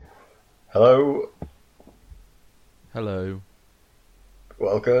Hello, Hello.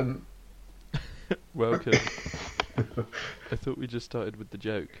 welcome. Welcome. I thought we just started with the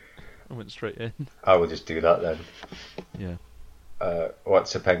joke. I went straight in. I will just do that then. Yeah.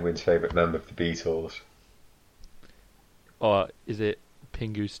 What's a penguin's favourite member of the Beatles? Or is it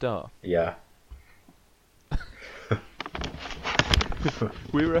Pingu Star? Yeah.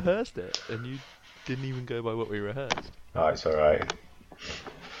 We rehearsed it, and you didn't even go by what we rehearsed. Oh, it's alright.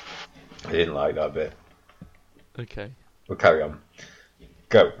 I didn't like that bit. Okay. We'll carry on.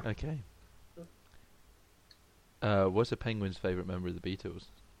 Go. Okay. What's a penguin's favourite member of the Beatles?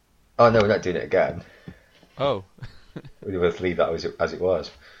 Oh no, we're not doing it again. Oh. We will leave that as it was.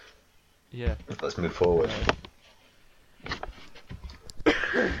 Yeah. Let's move forward.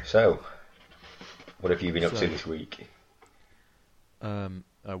 So, what have you been up to this week?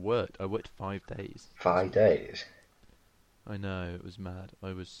 I worked. I worked 5 days. 5 days. I know, it was mad.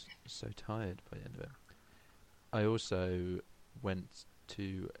 I was so tired by the end of it. I also went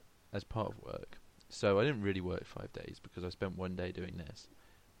to, as part of work, so I didn't really work 5 days because I spent one day doing this,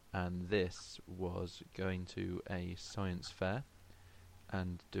 and this was going to a science fair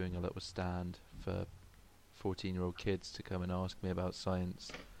and doing a little stand for 14-year-old kids to come and ask me about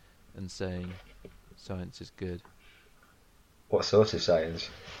science and saying science is good. What sort of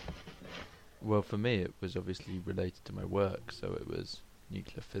science? Well, for me it was obviously related to my work, so it was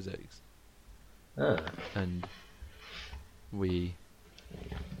nuclear physics. Ah. And we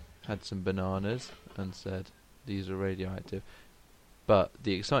had some bananas and said these are radioactive. But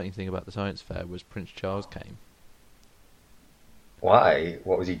the exciting thing about the science fair was Prince Charles came. Why?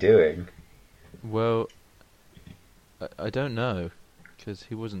 What was he doing? Well, I don't know, because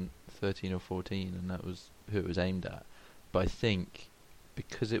he wasn't 13 or 14 and that was who it was aimed at. But I think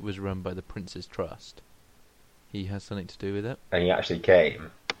because it was run by the Prince's Trust, he has something to do with it. And he actually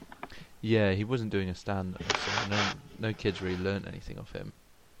came. Yeah, he wasn't doing a stand though, so no kids really learnt anything off him.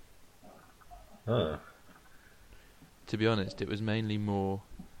 Oh. To be honest, it was mainly more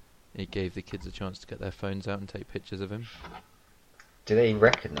it gave the kids a chance to get their phones out and take pictures of him. Do they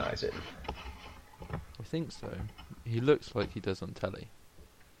recognise him? I think so. He looks like he does on telly.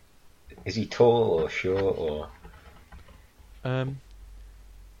 Is he tall or short or?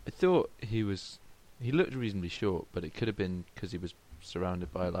 I thought he looked reasonably short, but it could have been because he was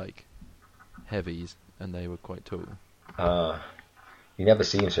surrounded by like heavies and they were quite tall. You never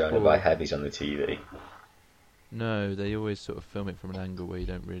see him surrounded by heavies on the TV. No, they always sort of film it from an angle where you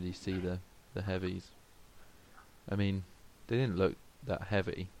don't really see the heavies. I mean, they didn't look that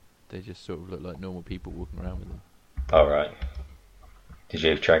heavy. They just sort of looked like normal people walking around with them. Alright. Did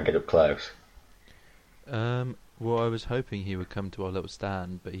you try and get up close? Well, I was hoping he would come to our little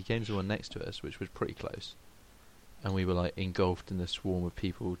stand, but he came to one next to us, which was pretty close. And we were like engulfed in the swarm of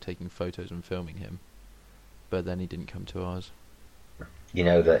people taking photos and filming him. But then he didn't come to ours. You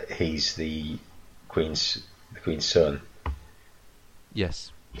know that he's the Queen's son.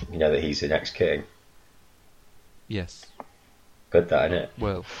 Yes. You know that he's the next king. Yes. Good that, innit?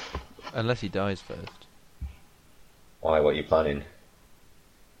 Well, unless he dies first. Why, what are you planning?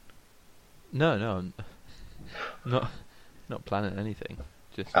 No, I'm not planning anything.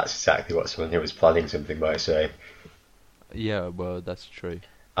 Just That's exactly what someone who was planning something might say. yeah, well, that's true.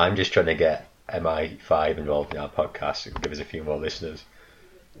 I'm just trying to get MI5 involved in our podcast and give us a few more listeners.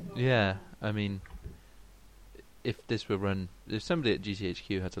 Yeah, I mean, if somebody at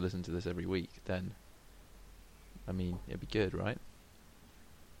GCHQ had to listen to this every week, then, I mean, it'd be good, right?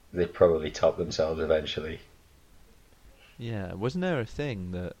 They'd probably top themselves eventually. Yeah, wasn't there a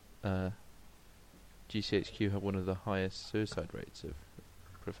thing that GCHQ had one of the highest suicide rates of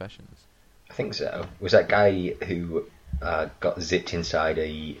professions? I think so. Was that guy who got zipped inside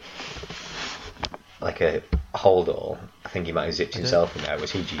a holdall? I think he might have zipped himself in there.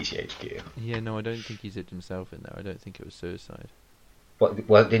 Was he GCHQ? Yeah, no, I don't think he zipped himself in there. I don't think it was suicide.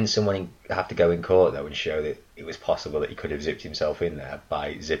 Well, didn't someone have to go in court though and show that it was possible that he could have zipped himself in there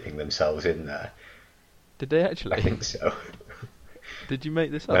by zipping themselves in there? Did they actually? I think so. Did you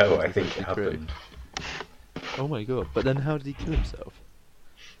make this up? No, I think it happened. Oh my god! But then, how did he kill himself?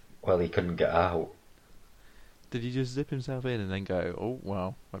 Well, he couldn't get out. Did he just zip himself in and then go, "Oh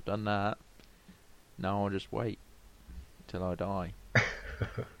well, I've done that. Now I'll just wait till I die"?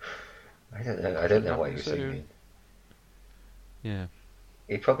 I don't know. I don't know what he was thinking. Yeah.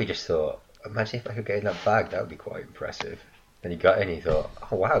 He probably just thought, imagine if I could get in that bag, that would be quite impressive. And he got in and he thought,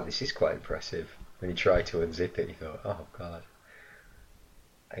 oh wow, this is quite impressive. When he tried to unzip it, he thought, oh god,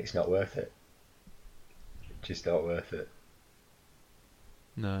 it's not worth it. Just not worth it.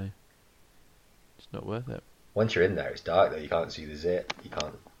 No. It's not worth it. Once you're in there, it's dark though, you can't see the zip, you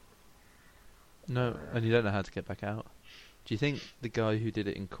can't No, and you don't know how to get back out. Do you think the guy who did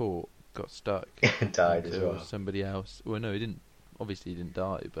it in court got stuck Died as until well. somebody else? Well, no, he didn't. Obviously, he didn't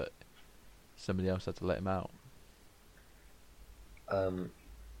die, but somebody else had to let him out.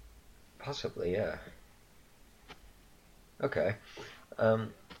 Possibly, yeah. Okay.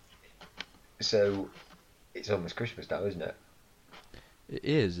 Um, so it's almost Christmas now, isn't it? It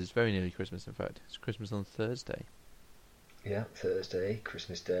is. It's very nearly Christmas. In fact, it's Christmas on Thursday. Yeah, Thursday,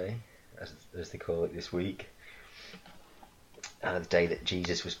 Christmas Day, as they call it this week. The day that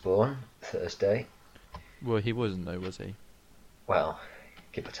Jesus was born, Thursday. Well, he wasn't, though, was he? Well,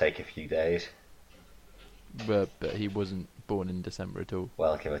 give or take a few days. But he wasn't born in December at all.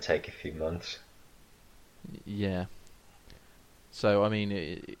 Well, give or take a few months. Yeah. So I mean,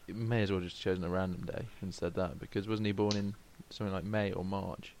 it may as well just chosen a random day and said that, because wasn't he born in something like May or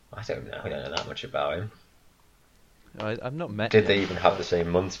March? I don't know. I don't know that much about him. I've not met Did him. they even have the same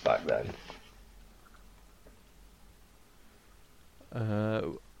months back then?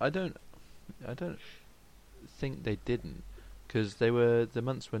 I don't think they didn't, because the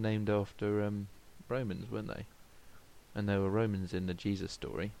months were named after Romans, weren't they? And there were Romans in the Jesus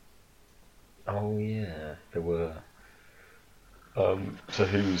story. Oh yeah, there were. So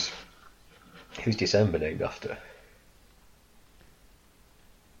who's December named after?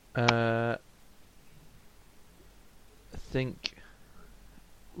 I think.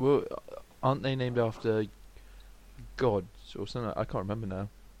 Well, aren't they named after gods or something? I can't remember now.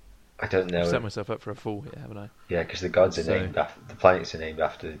 I don't know. I've set myself up for a fall here, haven't I? Yeah, because the gods are So- named after the planets are named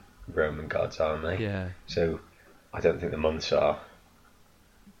after Roman gods, aren't they? Yeah. So I don't think the months are.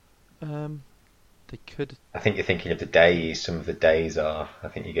 They could. I think you're thinking of the days. Some of the days are. I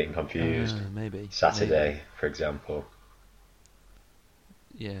think you're getting confused. Maybe. Saturday, Maybe. for example,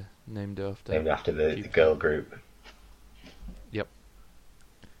 Yeah, named after. named after the Jupiter. girl group. Yep.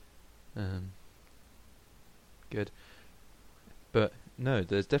 Good. But no,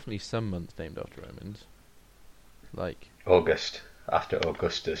 there's definitely some months named after Romans, like August, after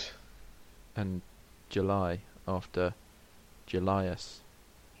Augustus. and July after Julius.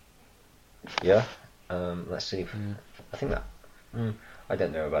 Yeah. Let's see. Yeah. I think that. I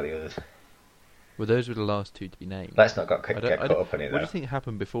don't know about the others. Well, those were the last two to be named. Let's not get I don't- caught up on it What do though. you think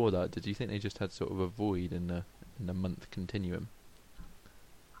happened before that? Did you think they just had sort of a void in the month continuum?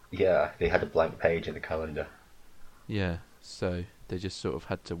 Yeah, they had a blank page in the calendar. Yeah. So they just sort of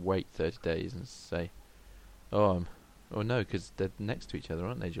had to wait 30 days and say, or no, because they're next to each other,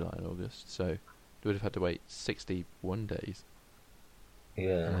 aren't they? July and August. So they would have had to wait 61 days.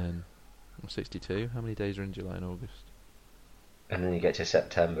 Yeah. And then, or 62. How many days are in July and August? And then you get to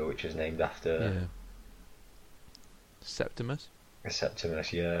September, which is named after Yeah. Septimus?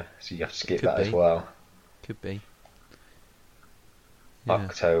 Septimus. Yeah, so you have to skip Could that as be. well. Could be. Yeah.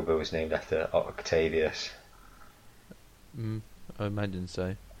 October was named after Octavius. I imagine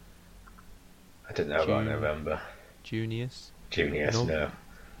so. I don't know about June. November. Junius? Junius, No. no.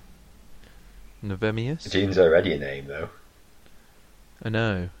 Novemius? June's already a name though. I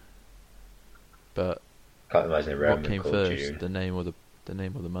know. But Can't imagine a Roman what came called first? June. The name or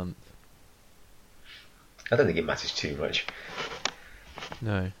the month? I don't think it matters too much.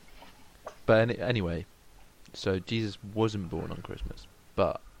 No. But anyway, so Jesus wasn't born on Christmas,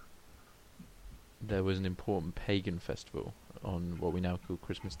 but there was an important pagan festival on what we now call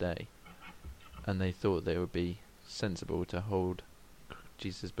Christmas Day, and they thought they would be sensible to hold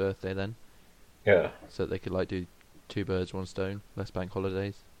Jesus' birthday then, Yeah, so that they could do two birds, one stone, less bank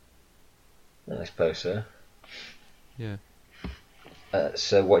holidays. I suppose so. Yeah.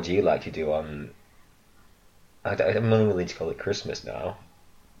 So what do you like to do on... I'm only willing to call it Christmas now.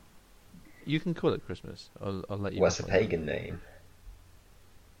 You can call it Christmas. I'll let you. What's the know on that. pagan name?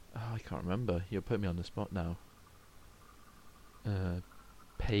 Oh, I can't remember. You're putting me on the spot now.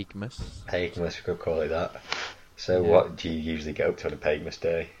 Pagmas. Pagmas, we could call it that. So Yeah. what do you usually get up to on a Pagmas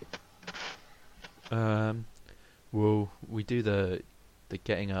day? Well, we do the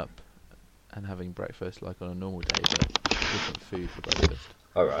getting up and having breakfast like on a normal day, but different food for breakfast.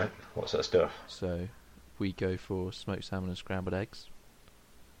 Alright, what sort of stuff? So we go for smoked salmon and scrambled eggs,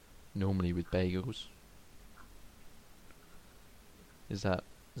 normally with bagels. Is that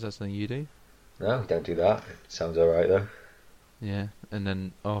something you do? No, we don't do that. Sounds alright though. Yeah. And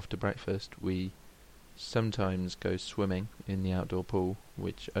then after breakfast, we sometimes go swimming in the outdoor pool,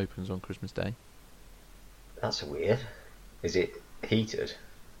 which opens on Christmas Day. That's weird. Is it heated?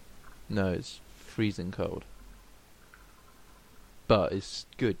 No, it's freezing cold. But it's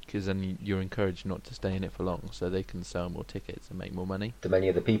good because then you're encouraged not to stay in it for long, so they can sell more tickets and make more money. Do many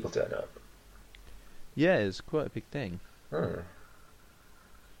other people turn up? Yeah, it's quite a big thing. Hmm.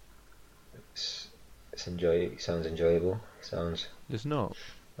 It's Sounds enjoyable. Sounds. It's not.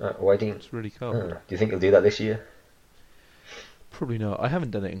 Why didn't? It's really cold. Do you think you'll do that this year? Probably not. I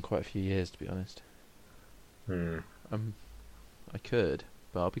haven't done it in quite a few years, to be honest. I could,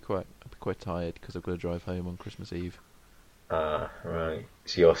 but I'll be quite tired because I've got to drive home on Christmas Eve. Right.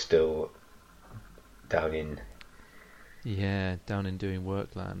 So you're still down in. Yeah, down in doing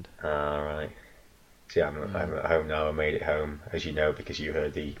workland. Right. See, I'm at home now. I made it home, as you know, because you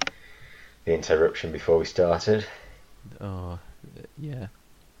heard the interruption before we started. Oh, yeah.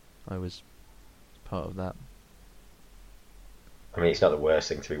 I was part of that. I mean, it's not the worst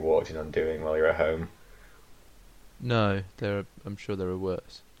thing to be walked in on doing while you're at home. No, I'm sure there are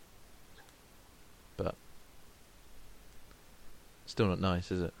worse. But still not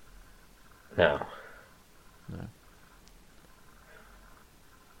nice, is it? No. No.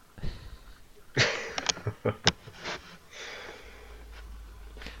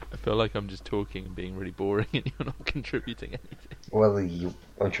 I feel like I'm just talking and being really boring and you're not contributing anything. Well,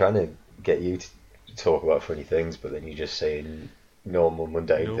 I'm trying to get you to talk about funny things, but then you're just saying normal,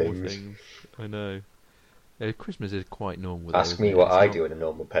 mundane things. I know. Christmas is quite normal. Ask me what I do in a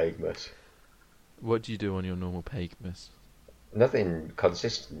normal Pegmas. What do you do on your normal Pegmas? Nothing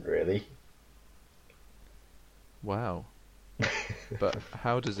consistent, really. Wow. But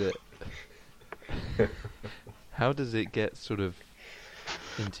how does it get sort of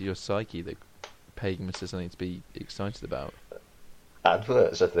into your psyche that Pegmas is something to be excited about?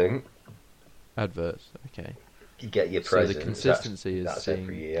 Adverts, I think. Adverts, okay. You get your so presents. The consistency that's is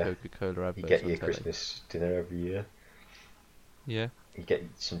every year. Coca-Cola adverts. You get your on telly. Christmas dinner every year. Yeah. You get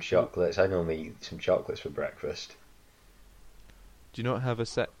some chocolates. I normally eat some chocolates for breakfast. Do you not have a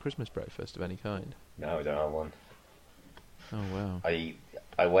set Christmas breakfast of any kind? No, I don't have one. Oh wow.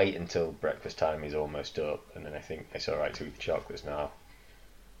 I wait until breakfast time is almost up, and then I think it's alright to eat the chocolates now,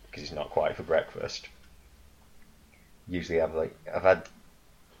 because it's not quite for breakfast. Usually I've had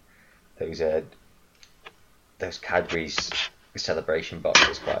those Cadbury's celebration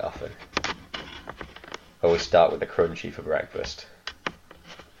boxes quite often. I always start with a crunchy for breakfast.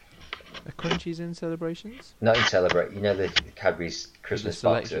 Are crunchies in celebrations? Not in celebrate. You know the Cadbury's Christmas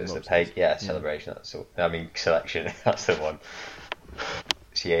boxes. Celebration. Selection. That's the one.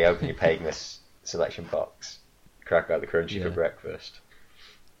 So you open your Pegmas selection box, crack out the crunchy for breakfast,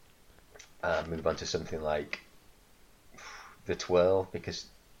 and move on to something like the twirl, because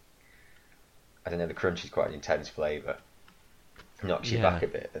I don't know, the crunch is quite an intense flavour. Knocks you back a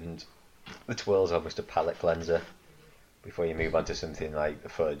bit, and the twirl's almost a palate cleanser before you move on to something like the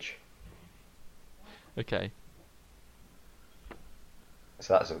fudge. Okay.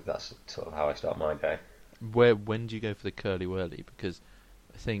 So that's sort of how I start my day. When do you go for the curly whirly? Because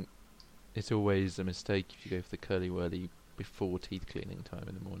I think it's always a mistake if you go for the curly whirly before teeth cleaning time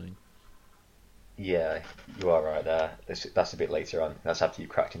in the morning. Yeah, you are right there. That's a bit later on. That's after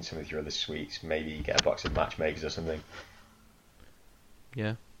you've cracked in some of your other sweets. Maybe you get a box of matchmakers or something.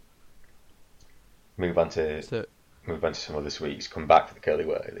 Yeah. Move on to some other sweets. Come back for the curly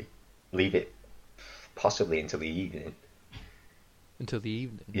whirly. Leave it possibly until the evening. Until the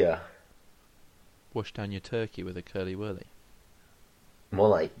evening? Yeah. Wash down your turkey with a curly whirly. More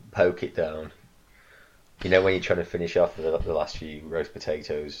like poke it down. You know when you're trying to finish off the last few roast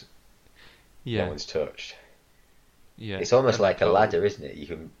potatoes. Yeah. No one's touched. Yeah. It's almost like a ladder, isn't it?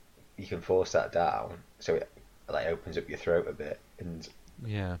 You can force that down, so it like opens up your throat a bit, and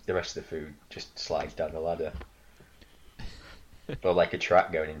the rest of the food just slides down the ladder. Or like a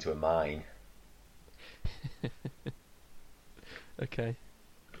track going into a mine. Okay.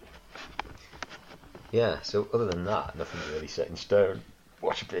 Yeah. So other than that, nothing's really set in stone.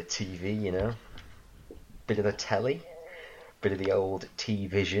 Watch a bit of TV, you know. Bit of the telly. Bit of the old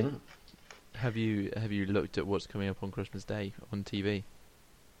T-Vision. Have you looked at what's coming up on Christmas Day on TV?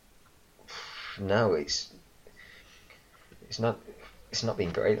 No, it's not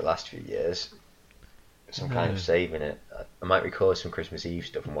been great the last few years. So I'm kind of saving it. I might record some Christmas Eve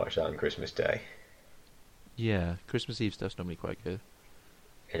stuff and watch that on Christmas Day. Yeah, Christmas Eve stuff's normally quite good.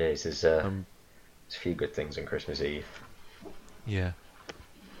 It is. There's a few good things on Christmas Eve. Yeah.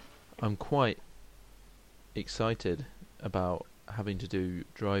 I'm quite excited about having to do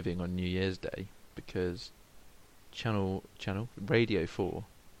driving on New Year's Day because channel Radio 4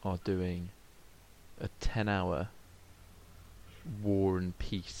 are doing a 10-hour War and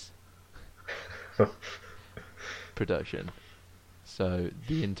Peace production. So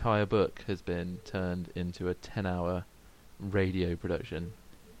the entire book has been turned into a 10-hour radio production,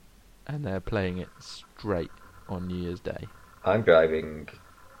 and they're playing it straight on New Year's Day. I'm doing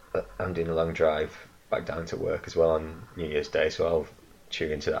a long drive back down to work as well on New Year's Day, so I'll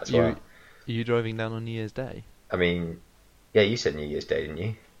tune into that as well. Are you driving down on New Year's Day? I mean, yeah, you said New Year's Day, didn't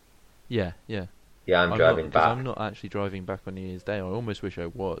you? Yeah, yeah. Yeah, I'm I'm not driving because I'm back. not actually driving back on New Year's Day. I almost wish I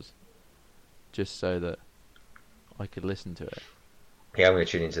was, just so that I could listen to it. Yeah, I'm going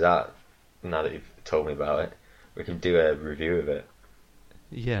to tune into that now that you've told me about it. We can do a review of it.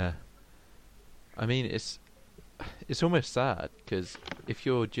 Yeah. I mean, it's almost sad because if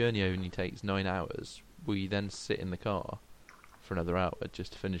your journey only takes 9 hours, will you then sit in the car for another hour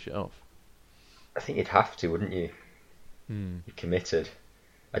just to finish it off? I think you'd have to, wouldn't you? Hmm. You're committed.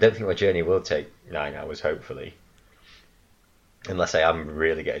 I don't think my journey will take 9 hours, hopefully, unless I am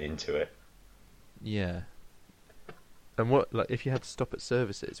really getting into it. Yeah. And what, like, if you had to stop at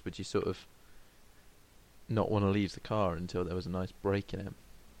services, would you sort of not want to leave the car until there was a nice break in it?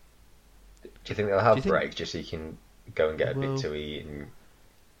 Do you think they'll Do you have think? breaks just so you can go and get a bit Well, to eat and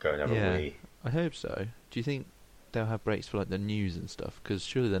go and have a yeah. wee? I hope so. Do you think they'll have breaks for like the news and stuff? Because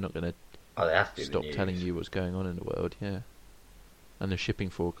surely they're not going to Oh, they have to do the stop telling news. you what's going on in the world. Yeah. And the shipping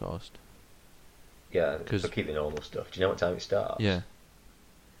forecast. Yeah, Because they'll keep the normal stuff. Do you know what time it starts? yeah.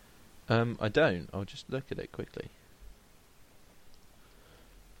 I don't. I'll just look at it quickly.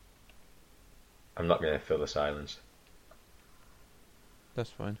 I'm not going to fill the silence. That's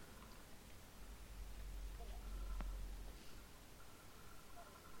fine.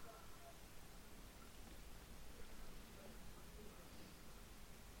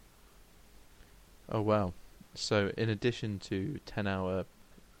 Oh wow. So in addition to 10-hour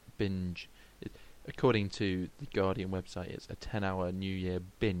binge, according to the Guardian website, it's a 10-hour New Year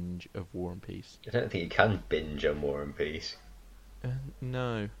binge of War and Peace. I don't think you can binge on War and Peace.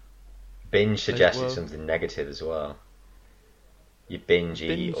 No. Binge suggests it's Well, something negative as well. You binge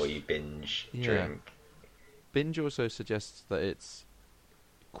eat or binge. you binge Yeah. drink. Binge also suggests that it's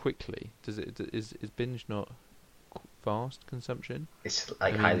quickly. Does it? Is binge not fast consumption? It's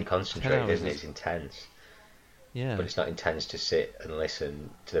like I highly mean, 10 concentrated, hours isn't it? is. It's intense. Yeah. But it's not intense to sit and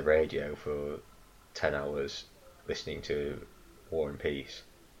listen to the radio for 10 hours listening to War and Peace.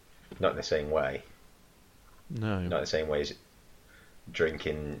 Not in the same way. No. Not in the same way as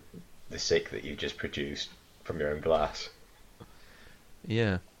drinking the sick that you've just produced from your own glass.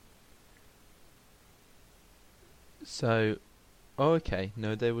 Yeah. So, oh, okay.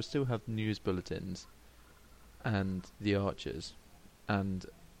 No, they will still have news bulletins and The Archers and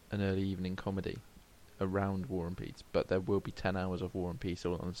an early evening comedy around War and Peace, but there will be 10 hours of War and Peace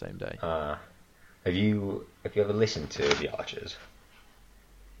all on the same day. Have you ever listened to The Archers?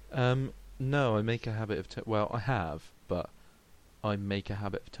 No, I make a habit of well, I have, but I make a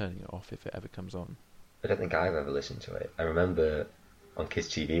habit of turning it off if it ever comes on. I don't think I've ever listened to it. I remember on Kids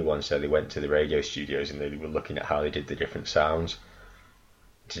TV once, so they went to the radio studios and they were looking at how they did the different sounds.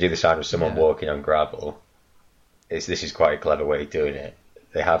 To do the sound of someone Yeah, walking on gravel, this is quite a clever way of doing it.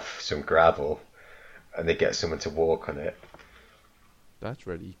 They have some gravel and they get someone to walk on it. that's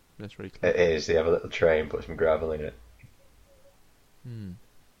really It clever. is. They have a little tray and put some gravel in it, Hmm.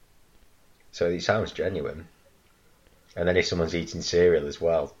 so it sounds genuine. And then if someone's eating cereal as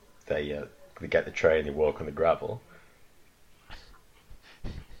well, they get the tray and they walk on the gravel.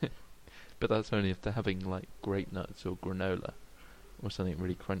 But that's only if they're having like grape nuts or granola or something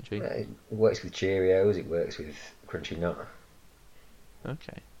really crunchy. It works with Cheerios. It works with Crunchy Nut.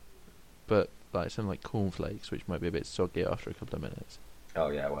 Okay. But like something like cornflakes, which might be a bit soggy after a couple of minutes. Oh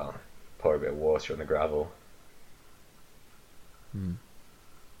yeah, well, pour a bit of water on the gravel. Hmm.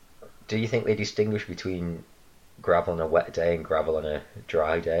 Do you think they distinguish between gravel on a wet day and gravel on a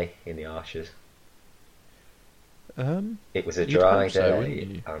dry day in the Archers? It was a You'd dry hope so, wouldn't day,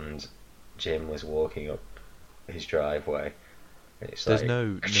 you? and Jim was walking up his driveway, and it's There's like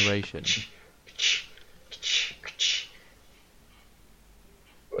no narration.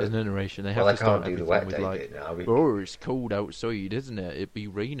 There's no narration. They have well, I to start can't do the everything wet with day like, bit now. "Oh, it's cold outside, isn't it? It'd be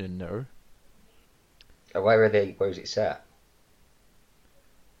raining there." Where are they? Where is it set?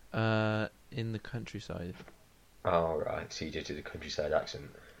 In the countryside. Oh right, so you just did a countryside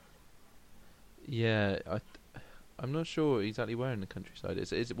accent. Yeah, I'm not sure exactly where in the countryside.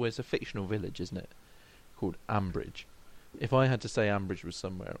 Well, it's a fictional village, isn't it? Called Ambridge. If I had to say Ambridge was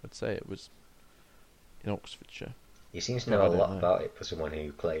somewhere, I'd say it was in Oxfordshire. He seems to But know I a don't lot know. about it for someone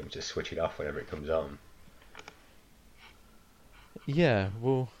who claims to switch it off whenever it comes on. Yeah,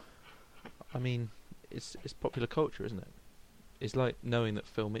 well, I mean, it's popular culture, isn't it? It's like knowing that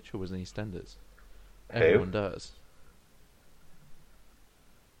Phil Mitchell was in EastEnders. Who? Everyone does.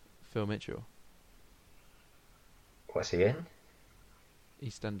 Phil Mitchell, What's he in?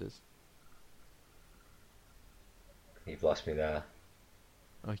 EastEnders. You've lost me there.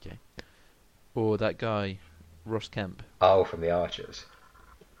 Okay. Or that guy, Ross Kemp. Oh, from the Archers.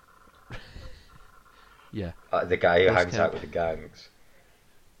 Yeah. The guy who Ross hangs out Kemp. with the gangs.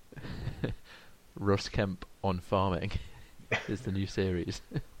 Ross Kemp on farming is the new series.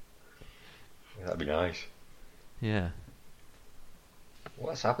 That'd be nice. Yeah.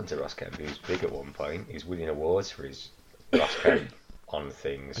 What's happened to Ross Kemp? He was big at one point. He was winning awards for his Ross Kemp on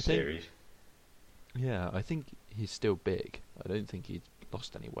Things I think- series. Yeah, I think he's still big. I don't think he's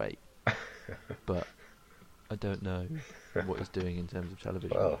lost any weight. But I don't know what he's doing in terms of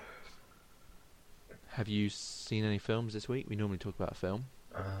television. Well, Have you seen any films this week? We normally talk about a film.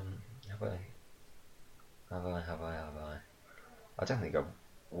 have I? Have I? I don't think I've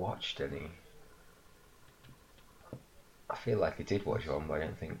watched any. I feel like I did watch one, but I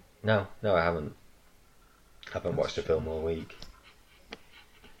don't think. No, I haven't. I haven't watched a film all week.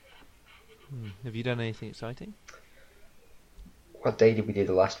 Have you done anything exciting? What day did we do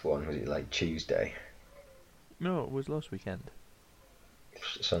the last one? Was it like Tuesday? No, it was last weekend.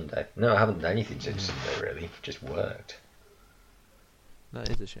 Sunday? No, I haven't done anything since Sunday really. Just worked. That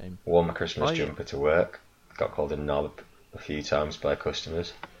is a shame. Wore my Christmas I- jumper to work. Got called a knob a few times by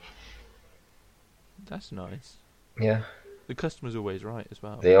customers. That's nice. Yeah. The customer's always right as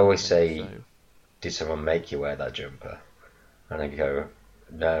well. They always I say, think, so. "Did someone make you wear that jumper?" And I go,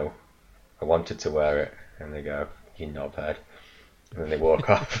 "No, I wanted to wear it." And they go, "You knobhead." And then they walk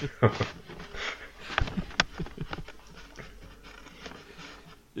off.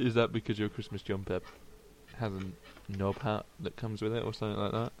 Is that because your Christmas jumper has a knob hat that comes with it or something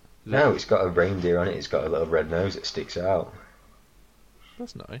like that? Is No, it- it's got a reindeer on it. It's got a little red nose that sticks out.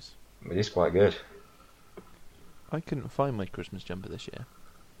 That's nice. It is quite good. I couldn't find my Christmas jumper this year.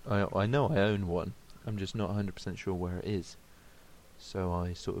 I know I own one. I'm just not 100% sure where it is. So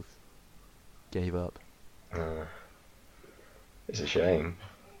I sort of gave up. It's a shame.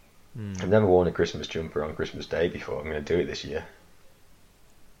 Hmm. I've never worn a Christmas jumper on Christmas Day before. I'm going to do it this year.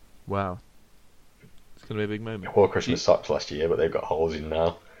 Wow. It's going to be a big moment. I wore Christmas socks last year, but they've got holes in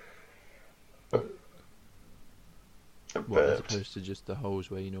now. What, as But, opposed to just the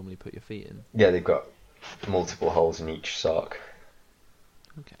holes where you normally put your feet in? yeah, they've got multiple holes in each sock.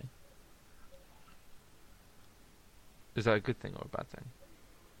 Okay. Is that a good thing or a bad thing?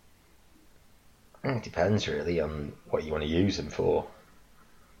 It depends really on what you want to use them for.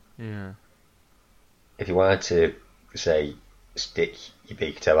 Yeah. If you wanted to, say, stick your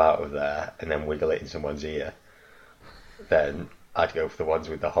big toe out of there and then wiggle it in someone's ear, then I'd go for the ones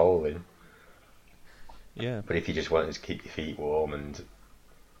with the hole in. Yeah. But if you just wanted to keep your feet warm and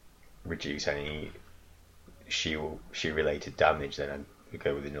reduce any shoe related damage, then I'd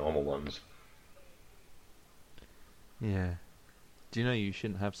go with the normal ones. Yeah. Do you know you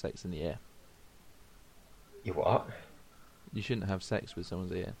shouldn't have sex in the air? You what? You shouldn't have sex with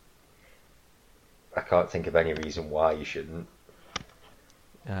someone's ear. I can't think of any reason why you shouldn't.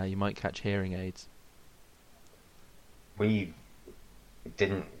 You might catch hearing aids. We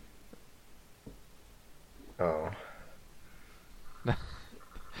didn't. Oh,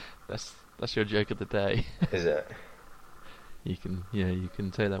 That's your joke of the day. is it? You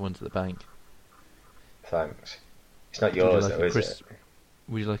can take that one to the bank. Thanks. It's not Would you yours like though, a is it?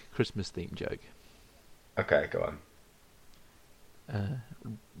 Would you like a Christmas themed joke? Okay, go on.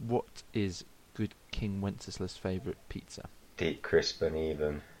 What is good King Wencesla's favourite pizza? Deep, crisp, and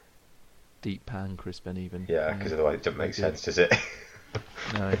even. Deep pan, crisp and even. Yeah, because otherwise it doesn't make very good. sense, does it?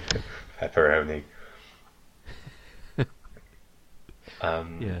 No. Pepperoni.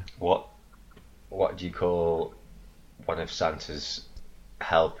 Yeah. What do you call one of Santa's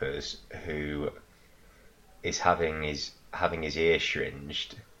helpers who is having his ear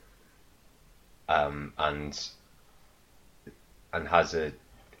shringed, and has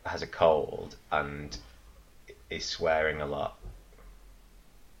a cold and is swearing a lot?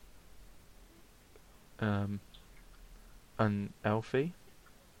 And Alfie?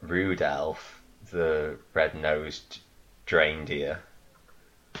 Rude Elf, the red-nosed reindeer.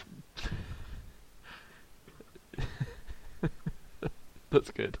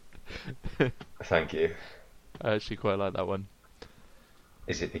 That's good. Thank you. I actually quite like that one.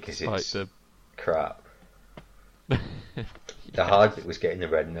 Is it because Despite it's crap? The hard bit was getting the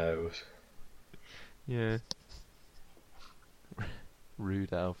red nose. Yeah.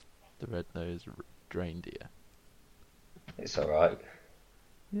 Rude Alf, the red-nosed reindeer. It's alright.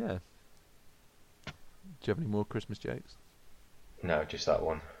 Yeah. Do you have any more Christmas jokes? No, just that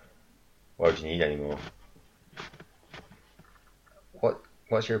one. Why do you need any more?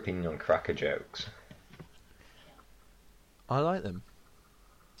 What's your opinion on cracker jokes? I like them.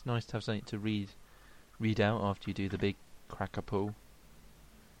 It's nice to have something to read out after you do the big cracker pull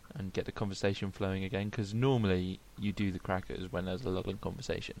and get the conversation flowing again, because normally you do the crackers when there's a lot of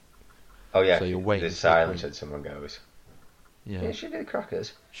conversation. Oh yeah, So you're waiting there's for the silence point. and someone goes, Yeah. "Yeah, should do the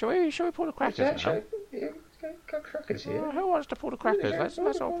crackers." Shall we pull the crackers Yeah, now? yeah, got crackers here. Who wants to pull the Yeah, crackers?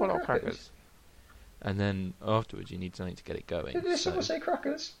 Let's all pull the pull our crackers. crackers. And then afterwards, you need something to get it going. Did So someone say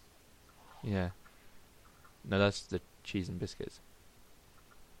crackers? yeah. No, that's the cheese and biscuits.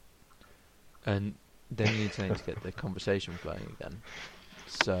 And then you need something to get the conversation flowing again.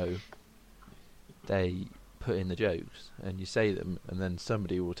 So they put in the jokes, and you say them, and then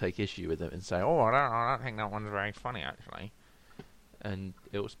somebody will take issue with them and say, "Oh, I don't think that one's very funny, actually," and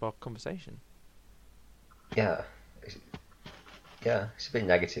it will spark conversation. Yeah. It's a bit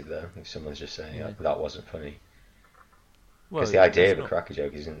negative though if someone's just saying that wasn't funny. Well, Because the idea of a not- cracker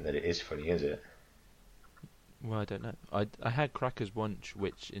joke isn't that it is funny, is it? Well, I don't know. I had crackers once,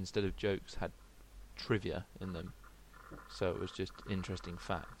 which instead of jokes had trivia in them, so it was just interesting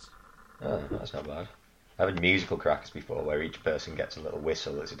facts. Oh, that's not bad. I've had musical crackers before where each person gets a little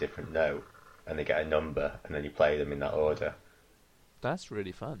whistle that's a different note and they get a number and then you play them in that order. That's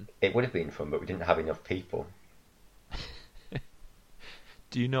really fun. It would have been fun, but we didn't have enough people.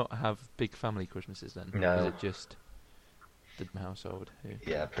 Do you not have big family Christmases then? No. Is it just the household who?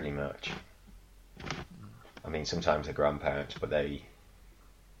 Yeah, pretty much. I mean, sometimes the grandparents, but they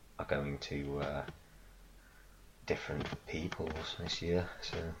are going to different peoples this year,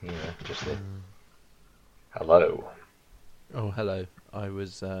 so just the hello. Oh, hello. I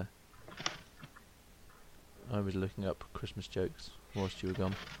was looking up Christmas jokes whilst you were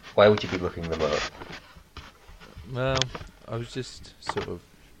gone. Why would you be looking them up? Well, I was just sort of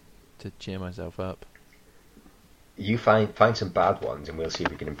to cheer myself up. You find some bad ones, and we'll see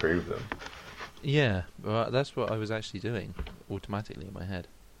if we can improve them. Yeah, well, that's what I was actually doing automatically in my head.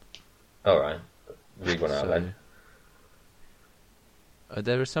 All right, read one out then.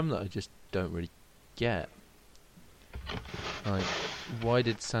 There are some that I just don't really get. Like, why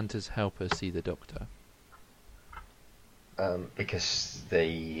did Santa's helper see the doctor? Because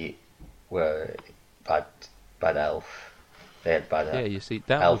they were bad elf. They had bad Yeah, you see,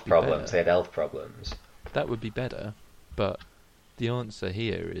 that elf would be problems. better. They had elf problems. That would be better, but the answer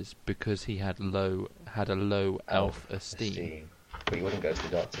here is because he had a low elf esteem. But you wouldn't go to the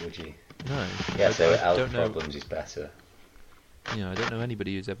doctor, would you? No. Yeah, so I elf don't know, problems is better. you know, I don't know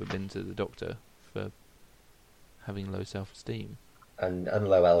anybody who's ever been to the doctor for having low self-esteem. And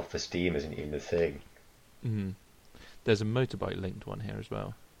low elf esteem isn't even a thing. Mm. There's a motorbike linked one here as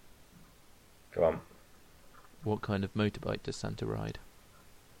well. Go on. What kind of motorbike does Santa ride?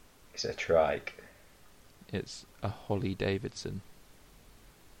 It's a trike. It's a Holly Davidson.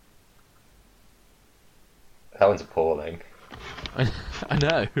 That one's appalling. I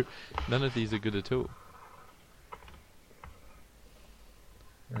know. None of these are good at all.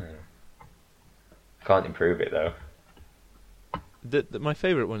 Can't improve it though. My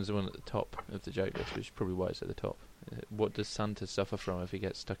favourite one is the one at the top of the joke list, which is probably why it's at the top. What does Santa suffer from if he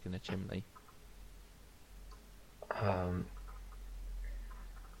gets stuck in a chimney?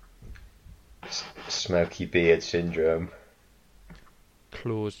 Smoky beard syndrome.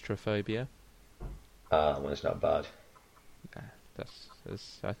 Claustrophobia. That one's not bad. Nah,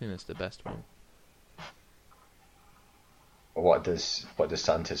 I think that's the best one. What does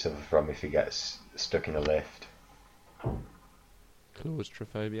Santa suffer from if he gets stuck in a lift?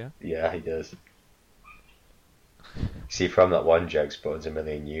 Claustrophobia. Yeah, he does. See, from that one joke spawns a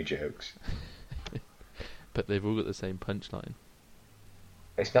million new jokes. But they've all got the same punchline.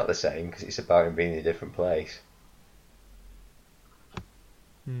 It's not the same because it's about him being in a different place.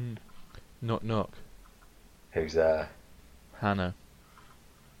 Knock knock. Who's there? Hannah.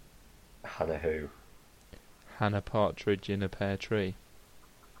 Hannah who? Hannah Partridge in a pear tree.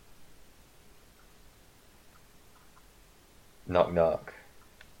 Knock knock.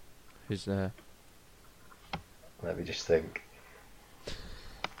 Who's there? Let me just think.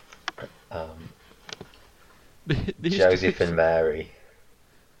 These Joseph jokes- and Mary.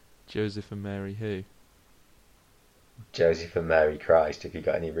 Joseph and Mary who? Joseph and Mary Christ, if you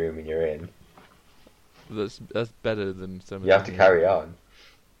got any room in your inn. That's better than some of You have to the- carry on.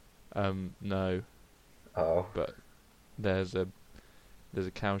 No, Oh. but there's a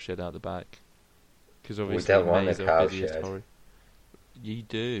cowshed out the back. Because We obviously don't want May's a our busiest cowshed. horror. You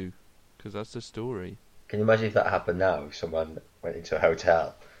do, because that's the story. Can you imagine if that happened now? If someone went into a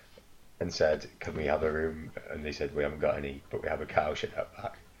hotel and said, "Can we have a room?" And they said, "We haven't got any, but we have a cowshed out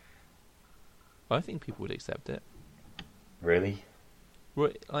back." I think people would accept it. Really?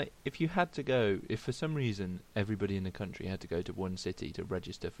 Well, like, if for some reason everybody in the country had to go to one city to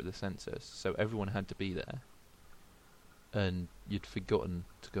register for the census, so everyone had to be there, and you'd forgotten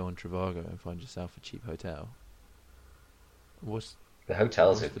to go on Trivago and find yourself a cheap hotel, But The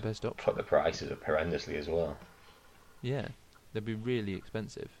hotels What's have the best put option? the prices up horrendously as well. Yeah, they'd be really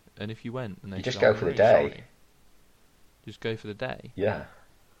expensive. And if you went and they You said, just "Oh, go I'm for the very day. sorry," just go for the day. Yeah,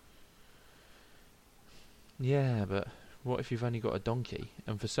 Yeah, but what if you've only got a donkey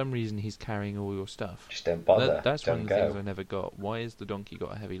and for some reason he's carrying all your stuff? just don't bother. That's one Don't of the things go. I never got. Why has the donkey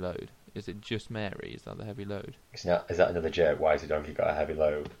got a heavy load? Is it just Mary? Is that the heavy load? Is that another joke? Why has the donkey got a heavy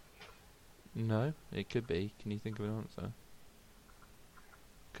load? No, it could be. Can you think of an answer?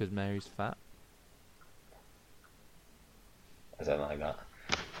 Because Mary's fat? I don't like that.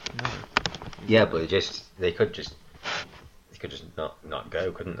 No. Yeah, but they could just not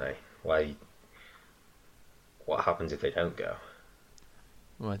go, couldn't they? Why? What happens if they don't go?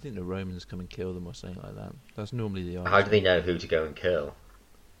 Well, I think the Romans come and kill them or something like that. That's normally the answer. How do they know who to go and kill?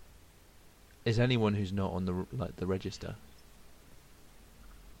 Is anyone who's not on the register?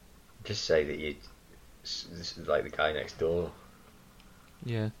 Just say that this is like the guy next door.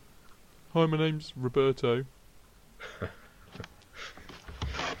 Yeah. Hi, my name's Roberto.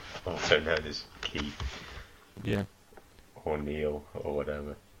 Also known as Keith Yeah. or Neil or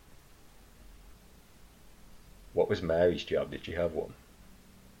whatever. What was Mary's job? Did she have one?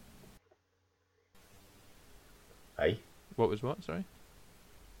 Hey? What was what? Sorry.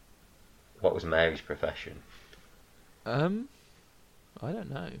 What was Mary's profession? I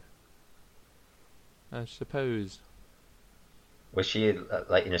don't know. I suppose. Was she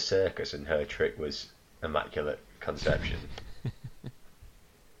like in a circus and her trick was immaculate conception?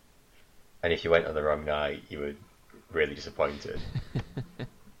 And if you went on the wrong night, you were really disappointed.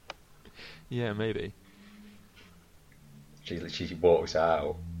 Yeah, maybe. She walks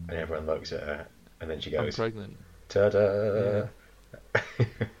out and everyone looks at her and then she I'm goes, pregnant. ta-da!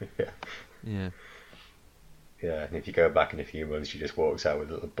 Yeah. Yeah. Yeah, and if you go back in a few months, she just walks out with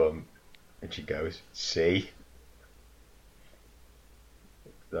a little bump and she goes, see?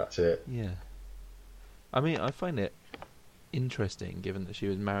 That's it. Yeah. I mean, I find it interesting, given that she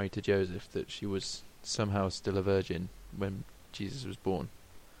was married to Joseph, that she was somehow still a virgin when Jesus was born.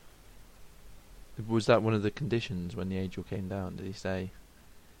 Was that one of the conditions when the angel came down? Did he say,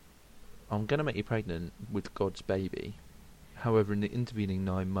 I'm going to make you pregnant with God's baby. However, in the intervening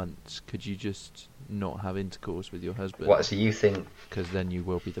 9 months, could you just not have intercourse with your husband? What? So you think Because then you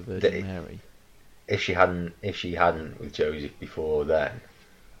will be the Virgin Mary. if she hadn't with Joseph before then,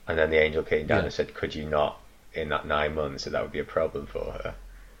 and then the angel came down Yeah. and said, could you not in that 9 months, that would be a problem for her?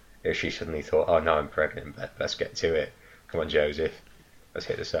 If she suddenly thought, oh no, I'm pregnant, let's get to it. Come on, Joseph, let's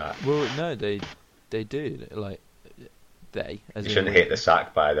hit the sack. Well, no, they do. Like, they. As You in shouldn't hit the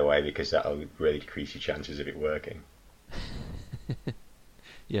sack, by the way, because that'll really decrease your chances of it working.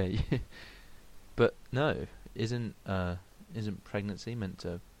 Yeah, yeah. But no, isn't pregnancy meant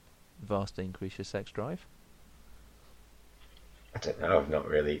to vastly increase your sex drive? I don't know, I've not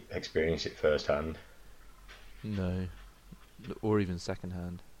really experienced it firsthand. No, or even second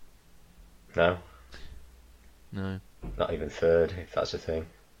hand. No, No, not even third, if that's a thing.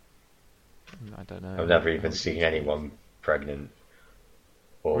 I don't know. I've never I even haven't seen experienced- anyone pregnant,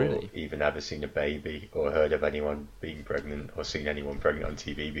 or Really? even ever seen a baby, or heard of anyone being pregnant, or seen anyone pregnant on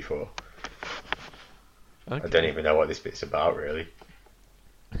TV before. Okay. I don't even know what this bit's about, really.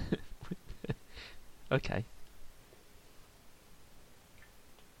 Okay.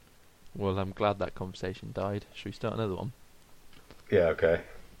 Well, I'm glad that conversation died. Should we start another one? Yeah, okay.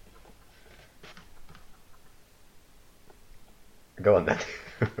 Go on then.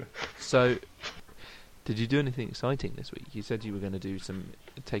 So, did you do anything exciting this week? You said you were going to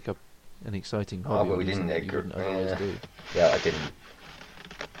take up an exciting hobby. but we or didn't something you wouldn't otherwise do. Yeah, I didn't.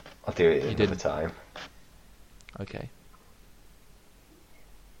 I'll do it You another didn't? time. Okay.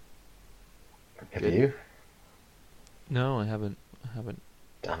 Have Good. you? No, I haven't.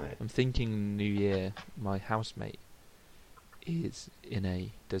 Damn it. I'm thinking New Year. My housemate is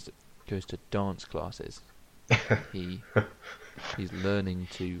goes to dance classes. He's learning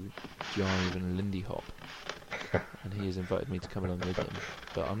to jive and Lindy hop, and he has invited me to come along with him.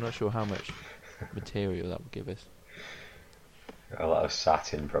 But I'm not sure how much material that will give us. A lot of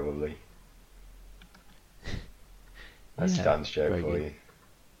satin, probably. That's Yeah, Dan's joke very for good.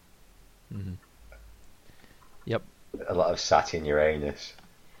 you. Hmm. Yep. A lot of Saturn Uranus.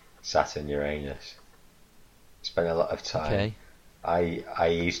 Saturn Uranus. Spent a lot of time. Okay. I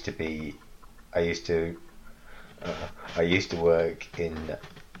used to work in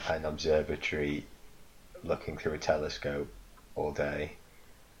an observatory looking through a telescope all day.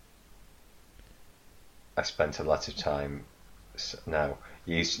 I spent a lot of time. No,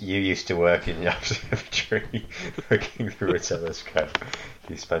 you used to work in the observatory looking through a telescope.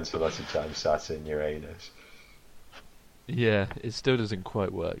 You spent a lot of time Saturn Uranus. Yeah, it still doesn't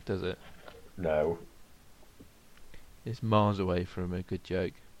quite work, does it? No. It's miles away from a good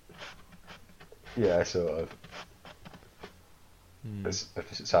joke. Yeah, sort of. Hmm. Does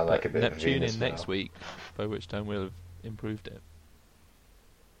it sound like a But bit of Neptune Venus in now? next week, by which time we'll have improved it.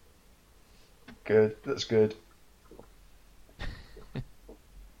 Good. That's good.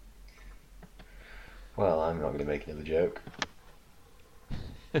 Well, I'm not going to make another joke.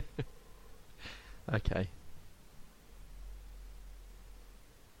 Okay.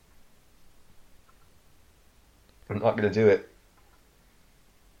 I'm not going to do it.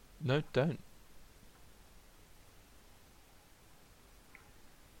 No, don't.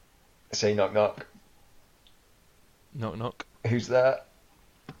 Say knock knock. Knock knock. Who's there?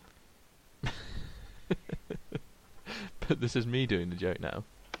 But this is me doing the joke now.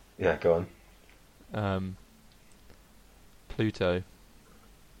 Yeah, go on. Pluto.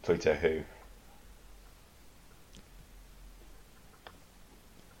 Pluto who?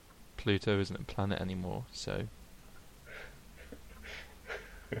 Pluto isn't a planet anymore, so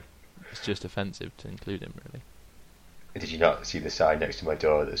it's just offensive to include him, really. Did you not see the sign next to my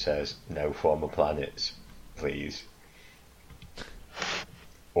door that says no former planets, please?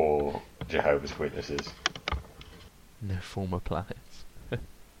 Or Jehovah's Witnesses? No former planets.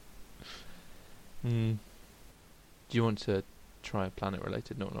 Hmm. Do you want to try a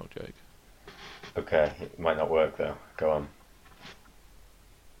planet-related knock-knock joke? Okay, it might not work though. Go on.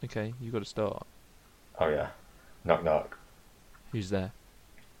 Okay, you got to start. Oh yeah. Knock knock. Who's there?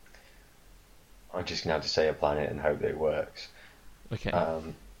 I'm just going to have to say a planet and hope that it works. Okay,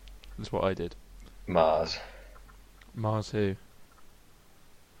 that's what I did. Mars. Mars who?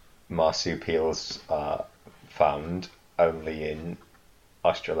 Marsupials are found only in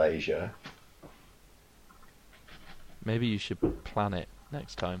Australasia. Maybe you should plan it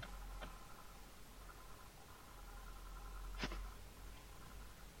next time.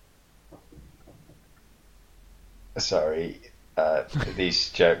 Sorry, these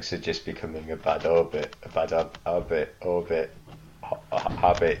jokes are just becoming a bad habit.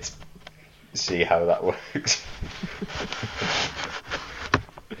 See how that works.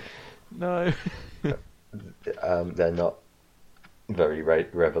 No. They're not very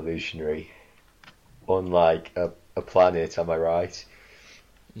revolutionary. Unlike a planet, am I right?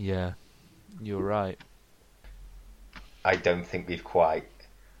 Yeah, you're right. I don't think we've quite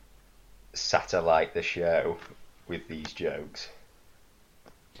satellite the show with these jokes.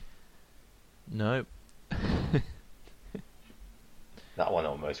 No. That one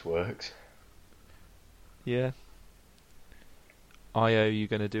almost works. Yeah. Io, you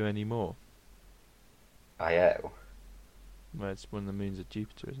going to do any more? Io? Well, it's one of the moons of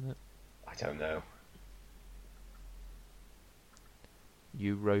Jupiter, isn't it? I don't know.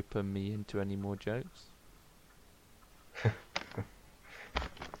 You roper me into any more jokes?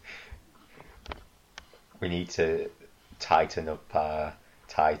 We need to tighten up our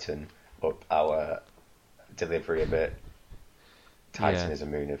delivery a bit. Titan Yeah. is a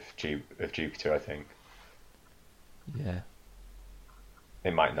moon of Jupiter, I think. Yeah.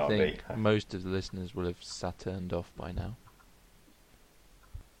 It might I not be. think most of the listeners will have turned off by now.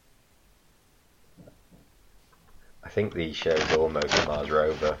 I think the show's almost a Mars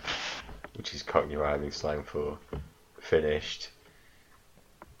rover, which is Cockney rhyming slang for finished.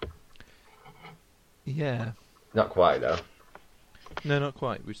 Yeah. Not quite though. No, not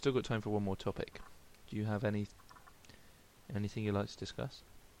quite. We've still got time for one more topic. Do you have anything you'd like to discuss?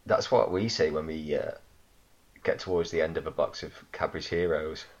 That's what we say when we get towards the end of a box of Cadbury's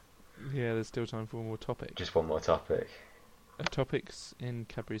Heroes. Yeah, there's still time for one more topic. Just one more topic. Are topics in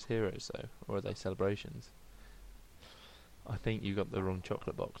Cadbury's Heroes, though? Or are they celebrations? I think you got the wrong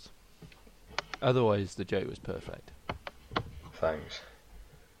chocolate box. Otherwise, the joke was perfect. Thanks.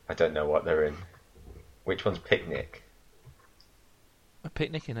 I don't know what they're in. Which one's picnic? A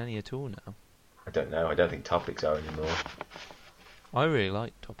picnic in any at all now? I don't know. I don't think topics are anymore. I really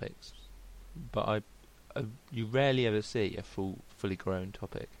like topics, but you rarely ever see a fully grown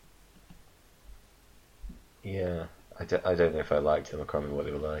topic. Yeah. I don't know if I liked them. I can't remember what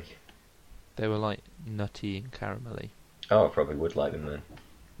they were like. They were like nutty and caramelly. Oh, I probably would like them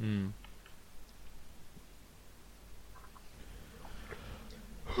then.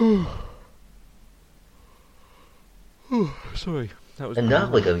 Sorry, that was. And now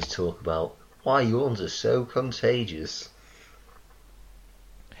we're going to talk about why yawns are so contagious.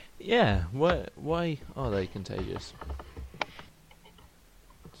 Yeah, why are they contagious?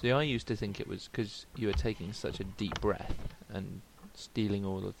 See, I used to think it was because you were taking such a deep breath and stealing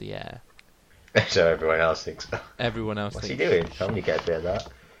all of the air. So everyone else thinks, Everyone else what's thinks, he doing? Tell me to get a bit of that.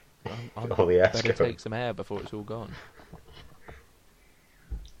 I'm All the air's better going. take some air before it's all gone.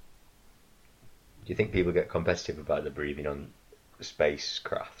 Do you think people get competitive about the breathing on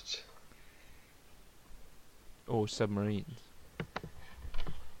spacecrafts? Or submarines.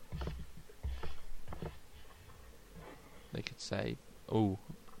 They could say, "Oh,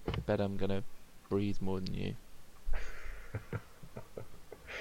 I bet I'm gonna breathe more than you."